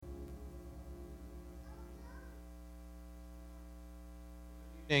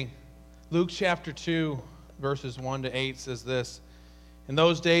Luke chapter 2, verses 1 to 8 says this: In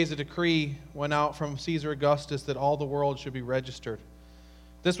those days a decree went out from Caesar Augustus that all the world should be registered.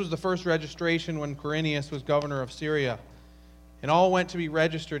 This was the first registration when Quirinius was governor of Syria. And all went to be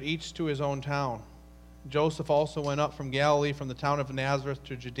registered, each to his own town. Joseph also went up from Galilee, from the town of Nazareth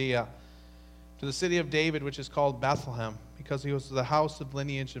to Judea, to the city of David, which is called Bethlehem, because he was the house of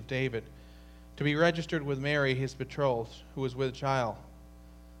lineage of David, to be registered with Mary, his betrothed, who was with child.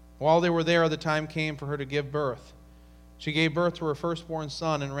 While they were there, the time came for her to give birth. She gave birth to her firstborn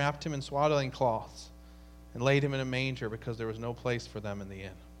son and wrapped him in swaddling cloths and laid him in a manger because there was no place for them in the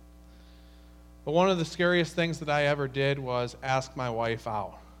inn. But one of the scariest things that I ever did was ask my wife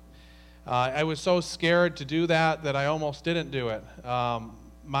out. I was so scared to do that I almost didn't do it.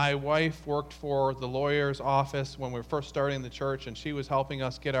 My wife worked for the lawyer's office when we were first starting the church, and she was helping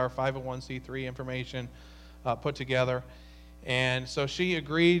us get our 501c3 information put together. And so she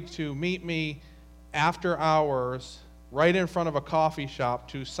agreed to meet me after hours right in front of a coffee shop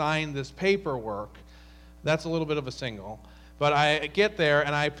to sign this paperwork. That's a little bit of a single. But I get there,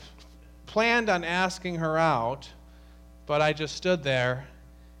 and I planned on asking her out, but I just stood there,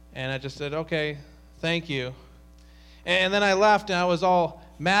 and I just said, okay, thank you. And then I left, and I was all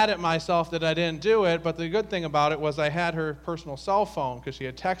mad at myself that I didn't do it, but the good thing about it was I had her personal cell phone because she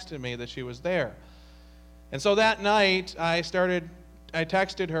had texted me that she was there. And so that night, I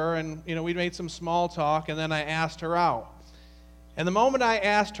texted her, and we made some small talk, and then I asked her out. And the moment I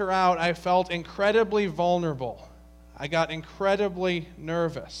asked her out, I felt incredibly vulnerable. I got incredibly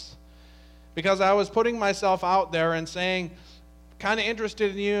nervous because I was putting myself out there and saying, kind of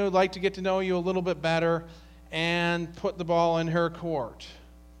interested in you, like to get to know you a little bit better, and put the ball in her court.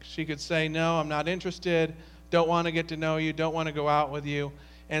 She could say, no, I'm not interested, don't want to get to know you, don't want to go out with you.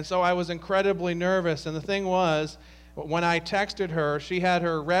 And so I was incredibly nervous. And the thing was, when I texted her, she had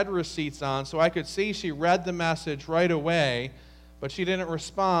her read receipts on, so I could see she read the message right away, but she didn't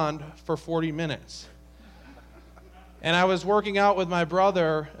respond for 40 minutes. And I was working out with my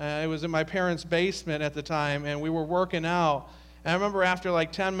brother. It was in my parents' basement at the time, and we were working out. And I remember after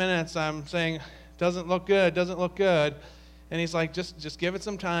like 10 minutes, I'm saying, doesn't look good. And he's like, just give it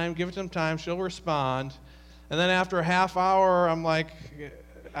some time, she'll respond. And then after a half hour, I'm like,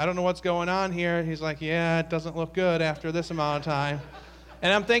 I don't know what's going on here. He's like, yeah, it doesn't look good after this amount of time.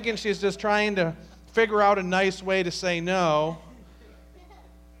 And I'm thinking she's just trying to figure out a nice way to say no.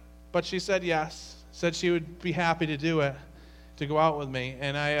 But she said yes, said she would be happy to do it, to go out with me.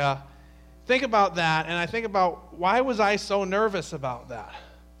 And I think about that, and I think about, why was I so nervous about that?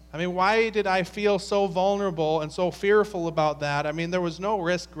 I mean, why did I feel so vulnerable and so fearful about that? I mean, there was no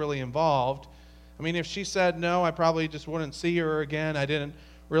risk really involved. I mean, if she said no, I probably just wouldn't see her again. I didn't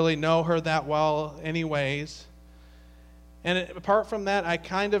really know her that well anyways. And apart from that, I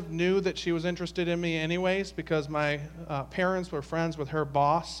kind of knew that she was interested in me anyways because my parents were friends with her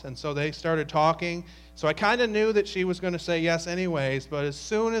boss, and so they started talking. So I kind of knew that she was going to say yes anyways, but as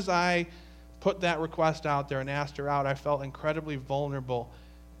soon as I put that request out there and asked her out, I felt incredibly vulnerable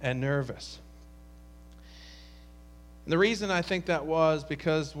and nervous. And the reason I think that was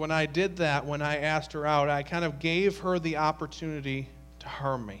because when I did that, when I asked her out, I kind of gave her the opportunity to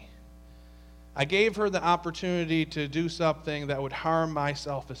harm me. I gave her the opportunity to do something that would harm my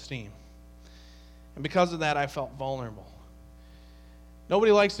self-esteem. And because of that, I felt vulnerable.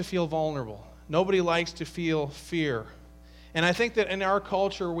 Nobody likes to feel vulnerable. Nobody likes to feel fear. And I think that in our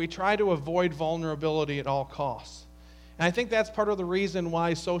culture, we try to avoid vulnerability at all costs. And I think that's part of the reason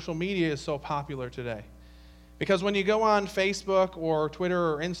why social media is so popular today. Because when you go on Facebook or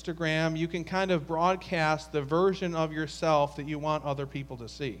Twitter or Instagram, you can kind of broadcast the version of yourself that you want other people to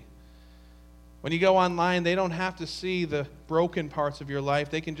see. When you go online, they don't have to see the broken parts of your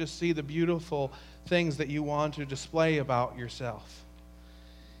life. They can just see the beautiful things that you want to display about yourself.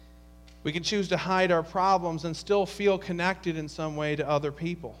 We can choose to hide our problems and still feel connected in some way to other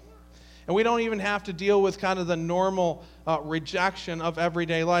people. And we don't even have to deal with kind of the normal rejection of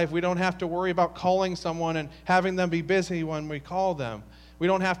everyday life. We don't have to worry about calling someone and having them be busy when we call them. We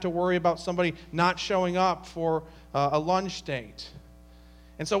don't have to worry about somebody not showing up for a lunch date.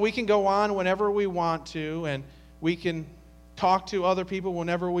 And so we can go on whenever we want to, and we can talk to other people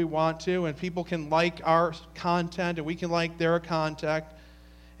whenever we want to, and people can like our content, and we can like their content.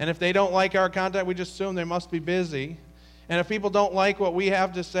 And if they don't like our content, we just assume they must be busy. And if people don't like what we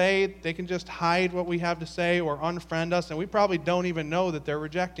have to say, they can just hide what we have to say or unfriend us, and we probably don't even know that they're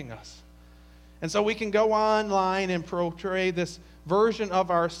rejecting us. And so we can go online and portray this version of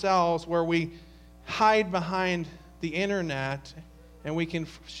ourselves where we hide behind the internet, and we can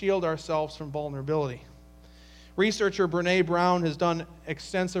shield ourselves from vulnerability. Researcher Brene Brown has done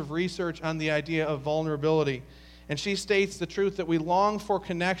extensive research on the idea of vulnerability, and she states the truth that we long for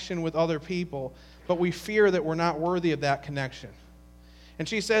connection with other people, but we fear that we're not worthy of that connection. And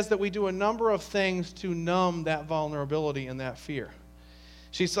she says that we do a number of things to numb that vulnerability and that fear.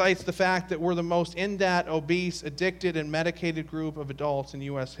 She cites the fact that we're the most in-debt, obese, addicted, and medicated group of adults in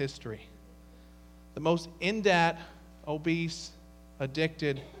U.S. history. The most in-debt, obese,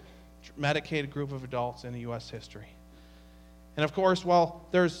 addicted, medicated group of adults in U.S. history. And of course, while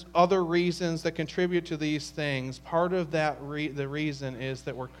there's other reasons that contribute to these things, part of that the reason is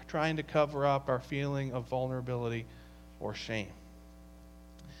that we're trying to cover up our feeling of vulnerability or shame.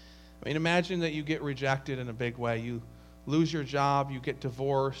 I mean, imagine that you get rejected in a big way. You lose your job, you get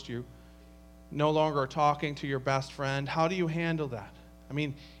divorced, you no longer are talking to your best friend. How do you handle that? I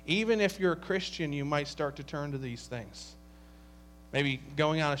mean, even if you're a Christian, you might start to turn to these things. Maybe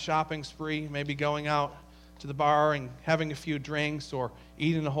going on a shopping spree, maybe going out to the bar and having a few drinks, or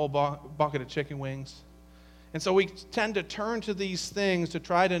eating a whole bucket of chicken wings. And so we tend to turn to these things to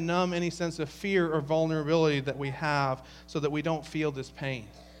try to numb any sense of fear or vulnerability that we have so that we don't feel this pain.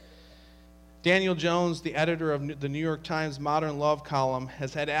 Daniel Jones, the editor of the New York Times Modern Love column,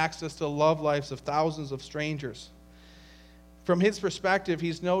 has had access to the love lives of thousands of strangers. From his perspective,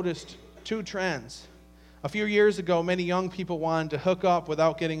 he's noticed two trends. A few years ago, many young people wanted to hook up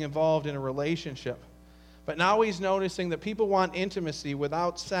without getting involved in a relationship. But now he's noticing that people want intimacy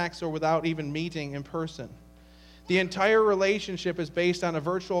without sex or without even meeting in person. The entire relationship is based on a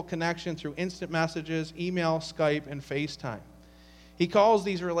virtual connection through instant messages, email, Skype, and FaceTime. He calls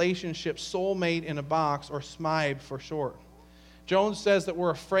these relationships soulmate in a box, or SMIBE for short. Jones says that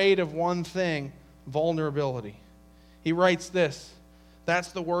we're afraid of one thing: vulnerability. He writes this: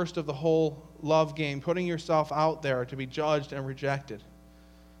 that's the worst of the whole love game, putting yourself out there to be judged and rejected.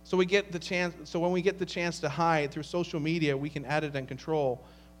 So when we get the chance to hide through social media, we can edit and control.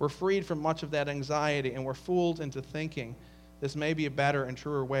 We're freed from much of that anxiety, and we're fooled into thinking this may be a better and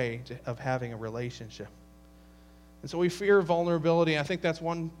truer way of having a relationship. And so we fear vulnerability. I think that's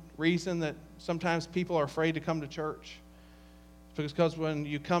one reason that sometimes people are afraid to come to church. Because when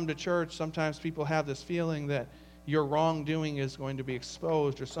you come to church, sometimes people have this feeling that your wrongdoing is going to be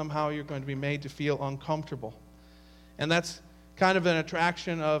exposed, or somehow you're going to be made to feel uncomfortable. And that's kind of an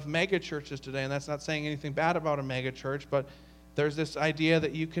attraction of mega churches today, and that's not saying anything bad about a mega church, but there's this idea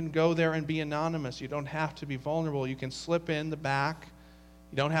that you can go there and be anonymous. You don't have to be vulnerable. You can slip in the back.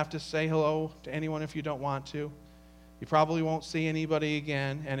 You don't have to say hello to anyone if you don't want to. You probably won't see anybody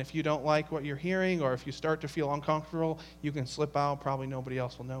again, and if you don't like what you're hearing, or if you start to feel uncomfortable, you can slip out. Probably nobody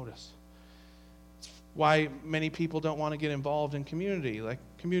else will notice. It's why many people don't want to get involved in community, like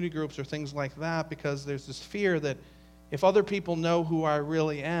community groups or things like that, because there's this fear that if other people know who I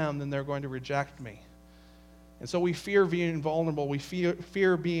really am, then they're going to reject me. And so we fear being vulnerable. We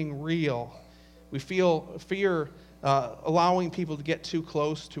fear being real. We fear allowing people to get too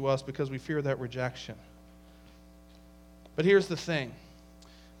close to us because we fear that rejection. But here's the thing.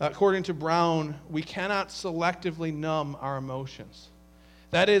 According to Brown, we cannot selectively numb our emotions.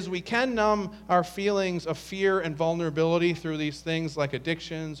 That is, we can numb our feelings of fear and vulnerability through these things like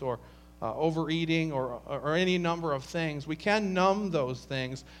addictions or overeating or any number of things. We can numb those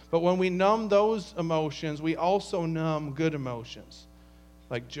things, but when we numb those emotions, we also numb good emotions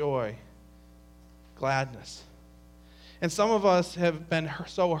like joy, gladness. And some of us have been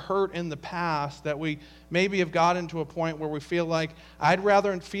so hurt in the past that we maybe have gotten to a point where we feel like, I'd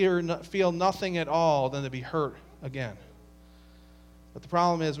rather feel nothing at all than to be hurt again. But the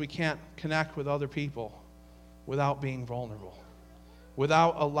problem is we can't connect with other people without being vulnerable,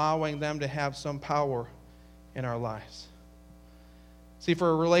 without allowing them to have some power in our lives. See,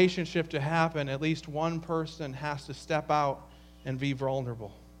 for a relationship to happen, at least one person has to step out and be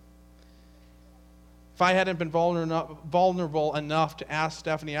vulnerable. If I hadn't been vulnerable enough to ask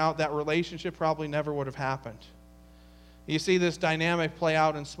Stephanie out, that relationship probably never would have happened. You see this dynamic play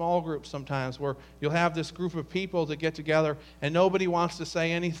out in small groups sometimes, where you'll have this group of people that get together and nobody wants to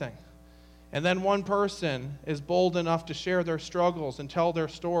say anything. And then one person is bold enough to share their struggles and tell their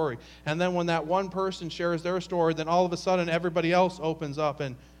story. And then when that one person shares their story, then all of a sudden everybody else opens up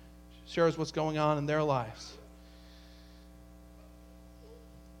and shares what's going on in their lives.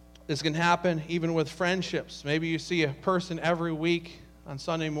 This can happen even with friendships. Maybe you see a person every week on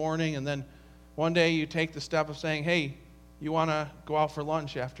Sunday morning, and then one day you take the step of saying, hey, you want to go out for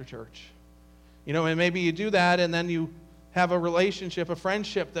lunch after church? And maybe you do that, and then you have a relationship, a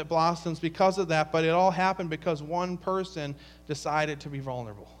friendship that blossoms because of that, but it all happened because one person decided to be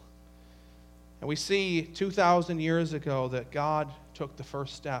vulnerable. And we see 2,000 years ago that God took the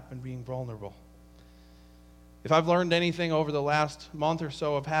first step in being vulnerable. If I've learned anything over the last month or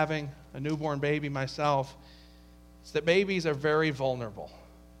so of having a newborn baby myself, it's that babies are very vulnerable.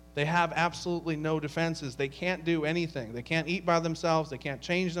 They have absolutely no defenses. They can't do anything. They can't eat by themselves. They can't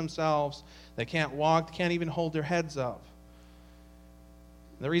change themselves. They can't walk. They can't even hold their heads up.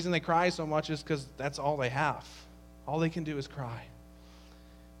 And the reason they cry so much is because that's all they have. All they can do is cry.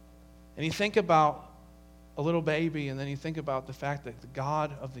 And you think about a little baby, and then you think about the fact that the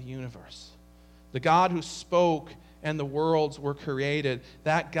God of the universe, the God who spoke and the worlds were created,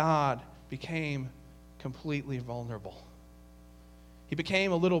 that God became completely vulnerable. He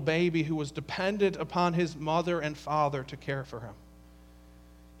became a little baby who was dependent upon his mother and father to care for him.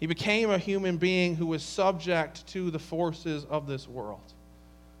 He became a human being who was subject to the forces of this world,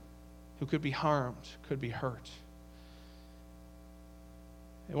 who could be harmed, could be hurt.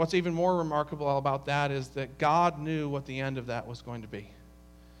 And what's even more remarkable about that is that God knew what the end of that was going to be.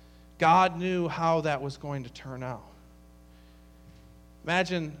 God knew how that was going to turn out.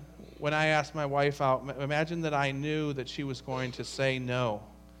 Imagine when I asked my wife out, imagine that I knew that she was going to say no.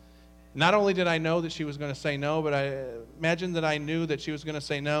 Not only did I know that she was going to say no, but I imagine that I knew that she was going to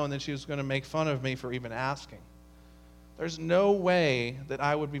say no and then she was going to make fun of me for even asking. There's no way that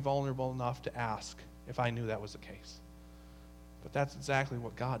I would be vulnerable enough to ask if I knew that was the case. But that's exactly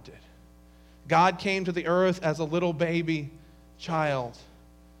what God did. God came to the earth as a little baby child,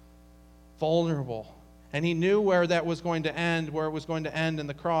 vulnerable. And he knew where that was going to end, where it was going to end in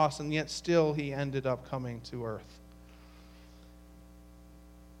the cross, and yet still he ended up coming to earth.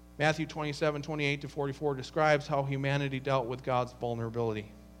 Matthew 27:28-44 describes how humanity dealt with God's vulnerability.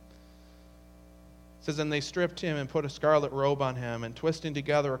 It says, "And they stripped him and put a scarlet robe on him, and twisting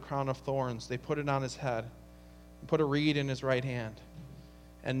together a crown of thorns, they put it on his head, and put a reed in his right hand.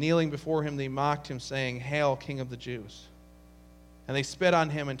 And kneeling before him, they mocked him, saying, 'Hail, King of the Jews.' And they spit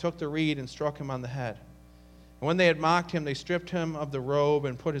on him and took the reed and struck him on the head. And when they had mocked him, they stripped him of the robe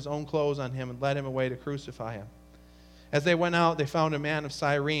and put his own clothes on him and led him away to crucify him. As they went out, they found a man of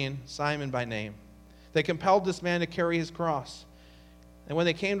Cyrene, Simon by name. They compelled this man to carry his cross. And when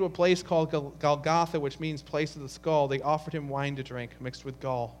they came to a place called Golgotha, which means place of the skull, they offered him wine to drink mixed with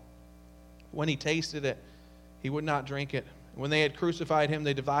gall. When he tasted it, he would not drink it. When they had crucified him,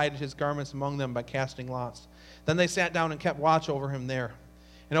 they divided his garments among them by casting lots. Then they sat down and kept watch over him there.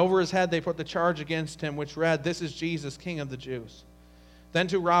 And over his head they put the charge against him, which read, 'This is Jesus, King of the Jews.' Then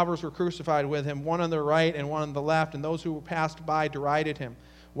 2 robbers were crucified with him, one on the right and one on the left, and those who passed by derided him,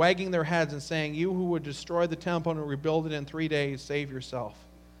 wagging their heads and saying, 'You who would destroy the temple and rebuild it in 3 days, save yourself.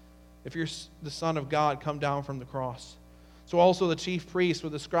 If you're the Son of God, come down from the cross.' So also the chief priests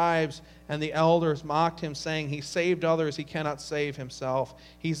with the scribes and the elders mocked him, saying, 'He saved others, he cannot save himself.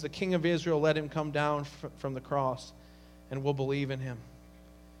 He's the King of Israel, let him come down from the cross, and we'll believe in him.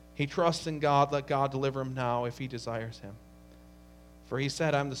 He trusts in God, let God deliver him now if he desires him. For he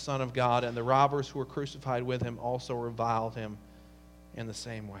said, I'm the Son of God,' and the robbers who were crucified with him also reviled him in the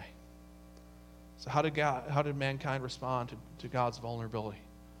same way." So how did mankind respond to God's vulnerability?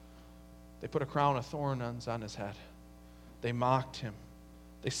 They put a crown of thorns on his head. They mocked him.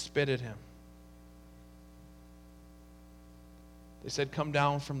 They spit at him. They said, "Come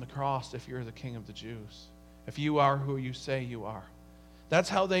down from the cross if you're the King of the Jews. If you are who you say you are." That's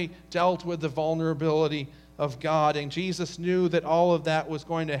how they dealt with the vulnerability of God. And Jesus knew that all of that was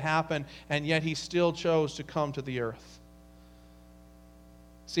going to happen, and yet he still chose to come to the earth.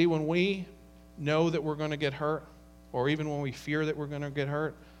 See, when we know that we're going to get hurt, or even when we fear that we're going to get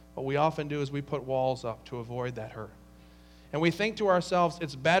hurt, what we often do is we put walls up to avoid that hurt. And we think to ourselves,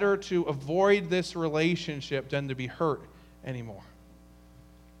 it's better to avoid this relationship than to be hurt anymore.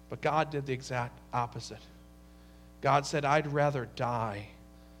 But God did the exact opposite. God said, "I'd rather die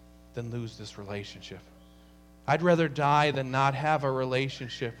than lose this relationship. I'd rather die than not have a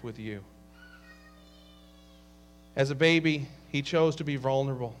relationship with you." As a baby, he chose to be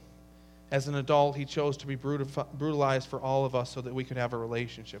vulnerable. As an adult, he chose to be brutalized for all of us so that we could have a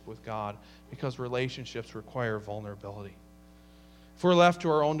relationship with God, because relationships require vulnerability. If we're left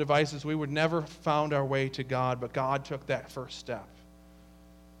to our own devices, we would never found our way to God, but God took that first step.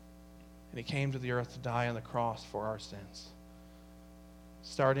 And he came to the earth to die on the cross for our sins,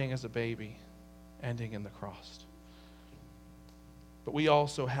 starting as a baby, ending in the cross. But we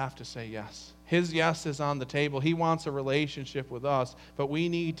also have to say yes. His yes is on the table. He wants a relationship with us, but we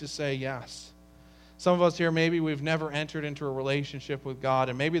need to say yes. Some of us here, maybe we've never entered into a relationship with God,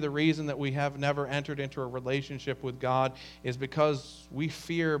 and maybe the reason that we have never entered into a relationship with God is because we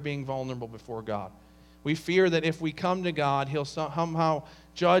fear being vulnerable before God. We fear that if we come to God, he'll somehow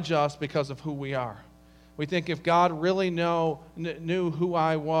judge us because of who we are. We think if God really knew who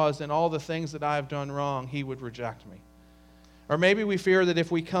I was and all the things that I've done wrong, he would reject me. Or maybe we fear that if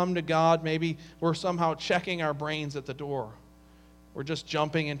we come to God, maybe we're somehow checking our brains at the door. We're just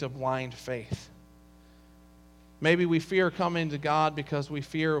jumping into blind faith. Maybe we fear coming to God because we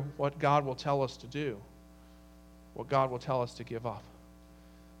fear what God will tell us to do, what God will tell us to give up.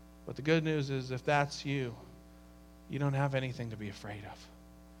 But the good news is, if that's you, you don't have anything to be afraid of.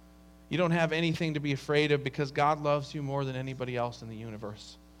 You don't have anything to be afraid of because God loves you more than anybody else in the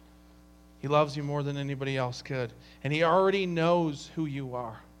universe. He loves you more than anybody else could. And he already knows who you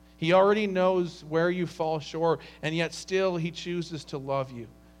are. He already knows where you fall short, and yet still he chooses to love you.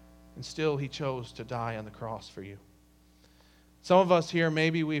 And still he chose to die on the cross for you. Some of us here,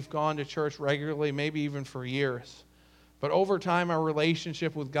 maybe we've gone to church regularly, maybe even for years. But over time, our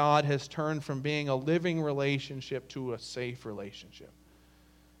relationship with God has turned from being a living relationship to a safe relationship.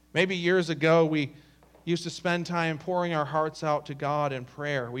 Maybe years ago, we used to spend time pouring our hearts out to God in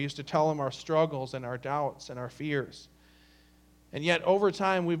prayer. We used to tell him our struggles and our doubts and our fears. And yet, over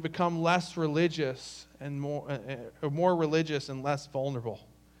time, we've become less religious and more religious and less vulnerable.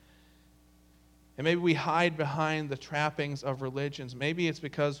 And maybe we hide behind the trappings of religions. Maybe it's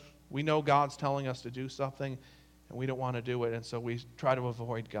because we know God's telling us to do something and we don't want to do it, and so we try to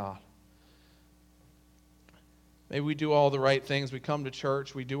avoid God. Maybe we do all the right things. We come to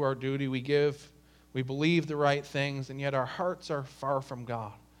church, we do our duty, we give, we believe the right things, and yet our hearts are far from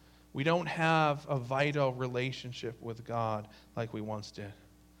God. We don't have a vital relationship with God like we once did.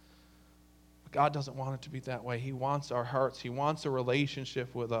 But God doesn't want it to be that way. He wants our hearts. He wants a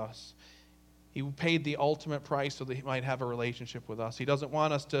relationship with us. He paid the ultimate price so that he might have a relationship with us. He doesn't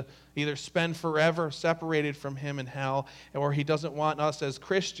want us to either spend forever separated from him in hell, or he doesn't want us as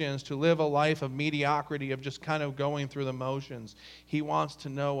Christians to live a life of mediocrity, of just kind of going through the motions. He wants to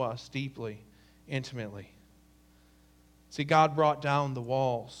know us deeply, intimately. See, God brought down the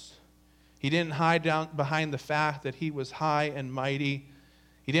walls. He didn't hide down behind the fact that he was high and mighty.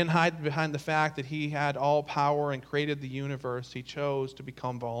 He didn't hide behind the fact that he had all power and created the universe. He chose to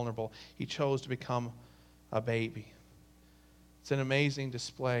become vulnerable. He chose to become a baby. It's an amazing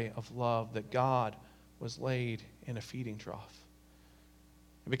display of love that God was laid in a feeding trough.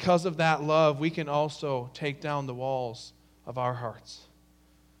 And because of that love, we can also take down the walls of our hearts.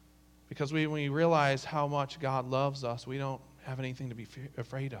 Because when we realize how much God loves us, we don't have anything to be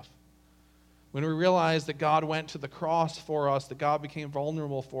afraid of. When we realize that God went to the cross for us, that God became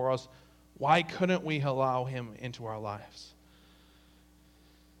vulnerable for us, why couldn't we allow him into our lives?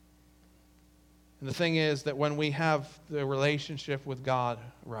 And the thing is that when we have the relationship with God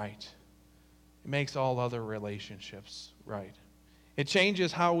right, it makes all other relationships right. It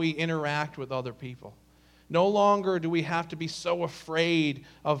changes how we interact with other people. No longer do we have to be so afraid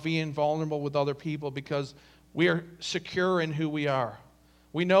of being vulnerable with other people because we are secure in who we are.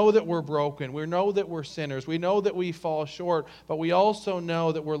 We know that we're broken. We know that we're sinners. We know that we fall short, but we also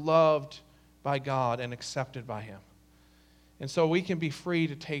know that we're loved by God and accepted by him. And so we can be free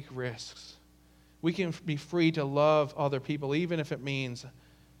to take risks. We can be free to love other people, even if it means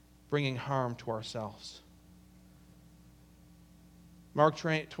bringing harm to ourselves. Mark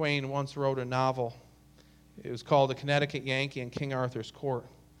Twain once wrote a novel. It was called The Connecticut Yankee in King Arthur's Court.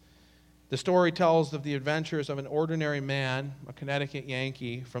 The story tells of the adventures of an ordinary man, a Connecticut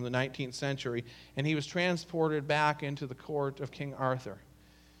Yankee from the 19th century, and he was transported back into the court of King Arthur.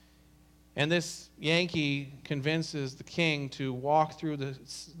 And this Yankee convinces the king to walk through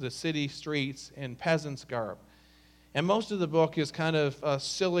the city streets in peasant's garb. And most of the book is kind of a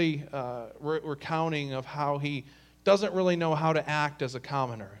silly recounting of how he doesn't really know how to act as a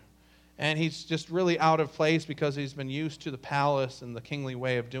commoner. And he's just really out of place because he's been used to the palace and the kingly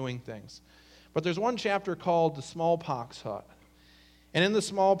way of doing things. But there's one chapter called The Smallpox Hut. And in the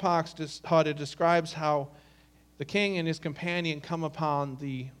Smallpox Hut, it describes how the king and his companion come upon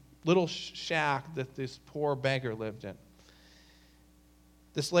the little shack that this poor beggar lived in.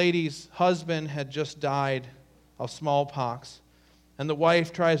 This lady's husband had just died of smallpox, and the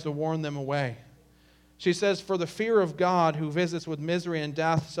wife tries to warn them away. She says, "For the fear of God, who visits with misery and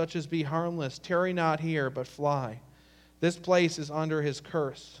death, such as be harmless, tarry not here, but fly. This place is under his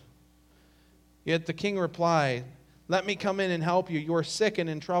curse." Yet the king replied, "Let me come in and help you. You are sick and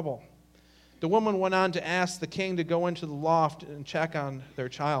in trouble." The woman went on to ask the king to go into the loft and check on their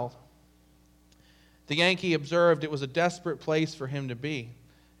child. The Yankee observed it was a desperate place for him to be,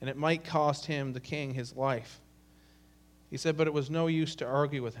 and it might cost him, the king, his life. He said, but it was no use to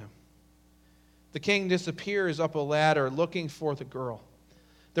argue with him. The king disappears up a ladder looking for the girl.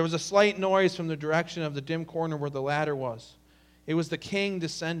 There was a slight noise from the direction of the dim corner where the ladder was. It was the king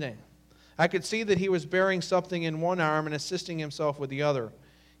descending. I could see that he was bearing something in one arm and assisting himself with the other.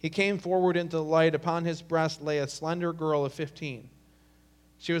 He came forward into the light. Upon his breast lay a slender girl of 15.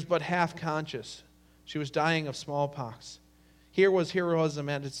 She was but half conscious. She was dying of smallpox. Here was heroism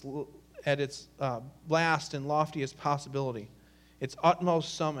at its last and loftiest possibility, its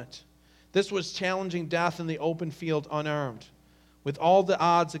utmost summit. This was challenging death in the open field unarmed, with all the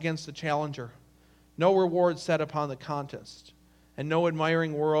odds against the challenger. No reward set upon the contest, and no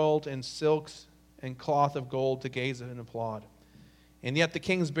admiring world in silks and cloth of gold to gaze at and applaud. And yet the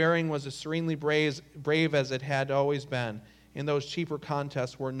king's bearing was as serenely brave as it had always been in those cheaper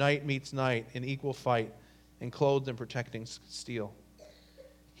contests where night meets night in equal fight and clothed in protecting steel.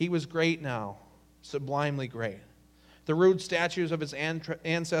 He was great now, sublimely great. The rude statues of his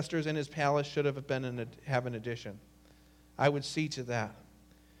ancestors in his palace should have an addition. I would see to that.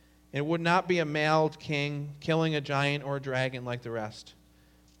 It would not be a mailed king killing a giant or a dragon like the rest.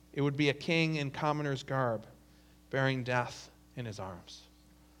 It would be a king in commoner's garb, bearing death in his arms.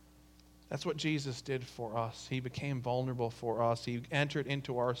 That's what Jesus did for us. He became vulnerable for us. He entered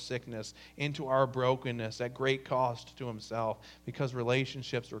into our sickness, into our brokenness at great cost to himself, because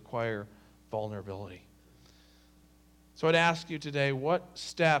relationships require vulnerability. So I'd ask you today, what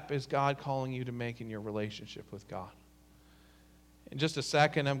step is God calling you to make in your relationship with God? In just a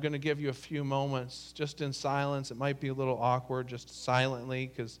second, I'm going to give you a few moments, just in silence. It might be a little awkward, just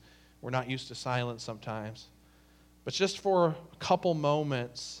silently, because we're not used to silence sometimes. But just for a couple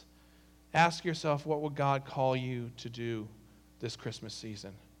moments, ask yourself, what would God call you to do this Christmas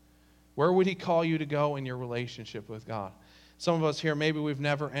season? Where would he call you to go in your relationship with God? Some of us here, maybe we've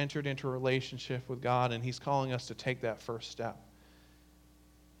never entered into a relationship with God, and he's calling us to take that first step.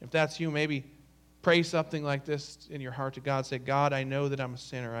 If that's you, maybe pray something like this in your heart to God. Say, God, I know that I'm a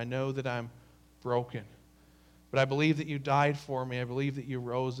sinner. I know that I'm broken. But I believe that you died for me. I believe that you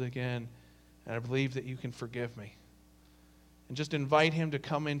rose again. And I believe that you can forgive me. And just invite him to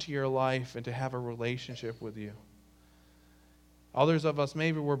come into your life and to have a relationship with you. Others of us,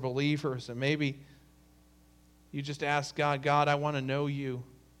 maybe we're believers, and maybe you just ask God, God, I want to know you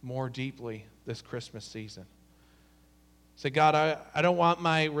more deeply this Christmas season. Say, God, I don't want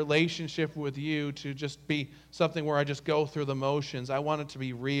my relationship with you to just be something where I just go through the motions. I want it to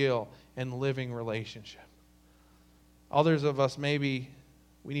be real and living relationship. Others of us, maybe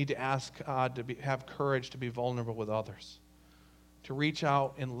we need to ask God to have courage to be vulnerable with others, to reach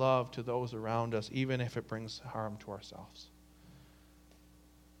out in love to those around us, even if it brings harm to ourselves.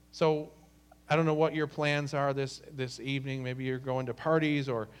 So I don't know what your plans are this evening. Maybe you're going to parties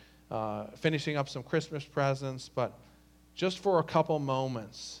or finishing up some Christmas presents, but just for a couple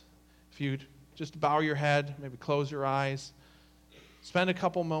moments, if you'd just bow your head, maybe close your eyes, spend a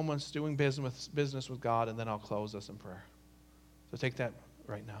couple moments doing business with God, and then I'll close us in prayer. So take that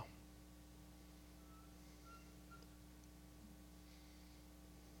right now.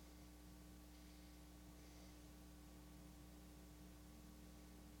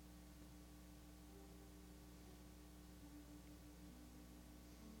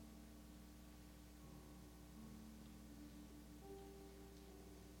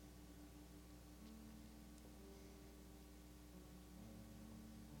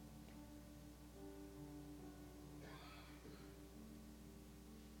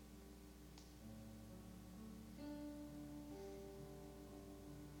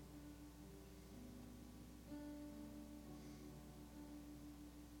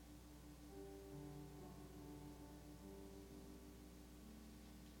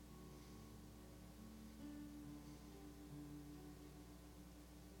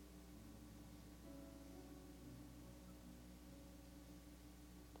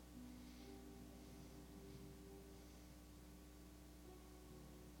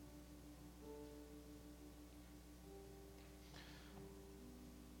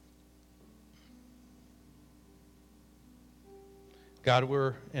 God,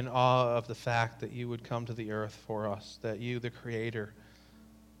 we're in awe of the fact that you would come to the earth for us, that you, the Creator,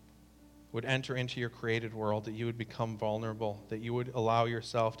 would enter into your created world, that you would become vulnerable, that you would allow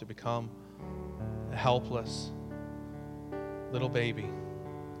yourself to become a helpless little baby,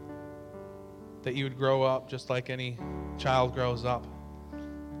 that you would grow up just like any child grows up,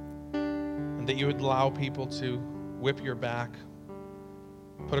 and that you would allow people to whip your back,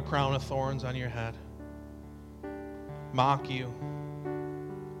 put a crown of thorns on your head, mock you,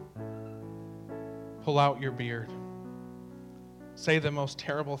 pull out your beard, say the most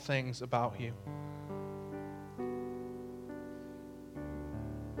terrible things about you.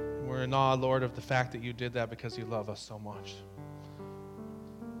 We're in awe, Lord, of the fact that you did that because you love us so much.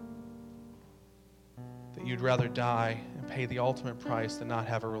 That you'd rather die and pay the ultimate price to not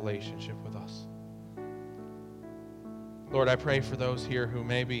have a relationship with us. Lord, I pray for those here who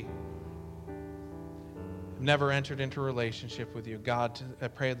maybe have never entered into a relationship with you. God, I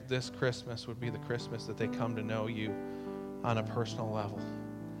pray that this Christmas would be the Christmas that they come to know you on a personal level.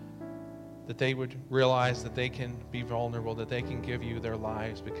 That they would realize that they can be vulnerable, that they can give you their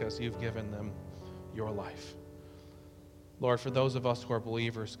lives because you've given them your life. Lord, for those of us who are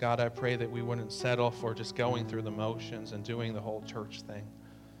believers, God, I pray that we wouldn't settle for just going through the motions and doing the whole church thing.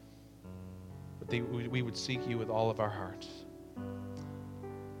 But we would seek you with all of our hearts.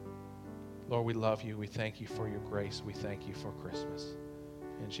 Lord, we love you. We thank you for your grace. We thank you for Christmas.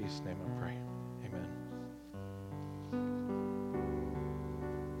 In Jesus' name I pray.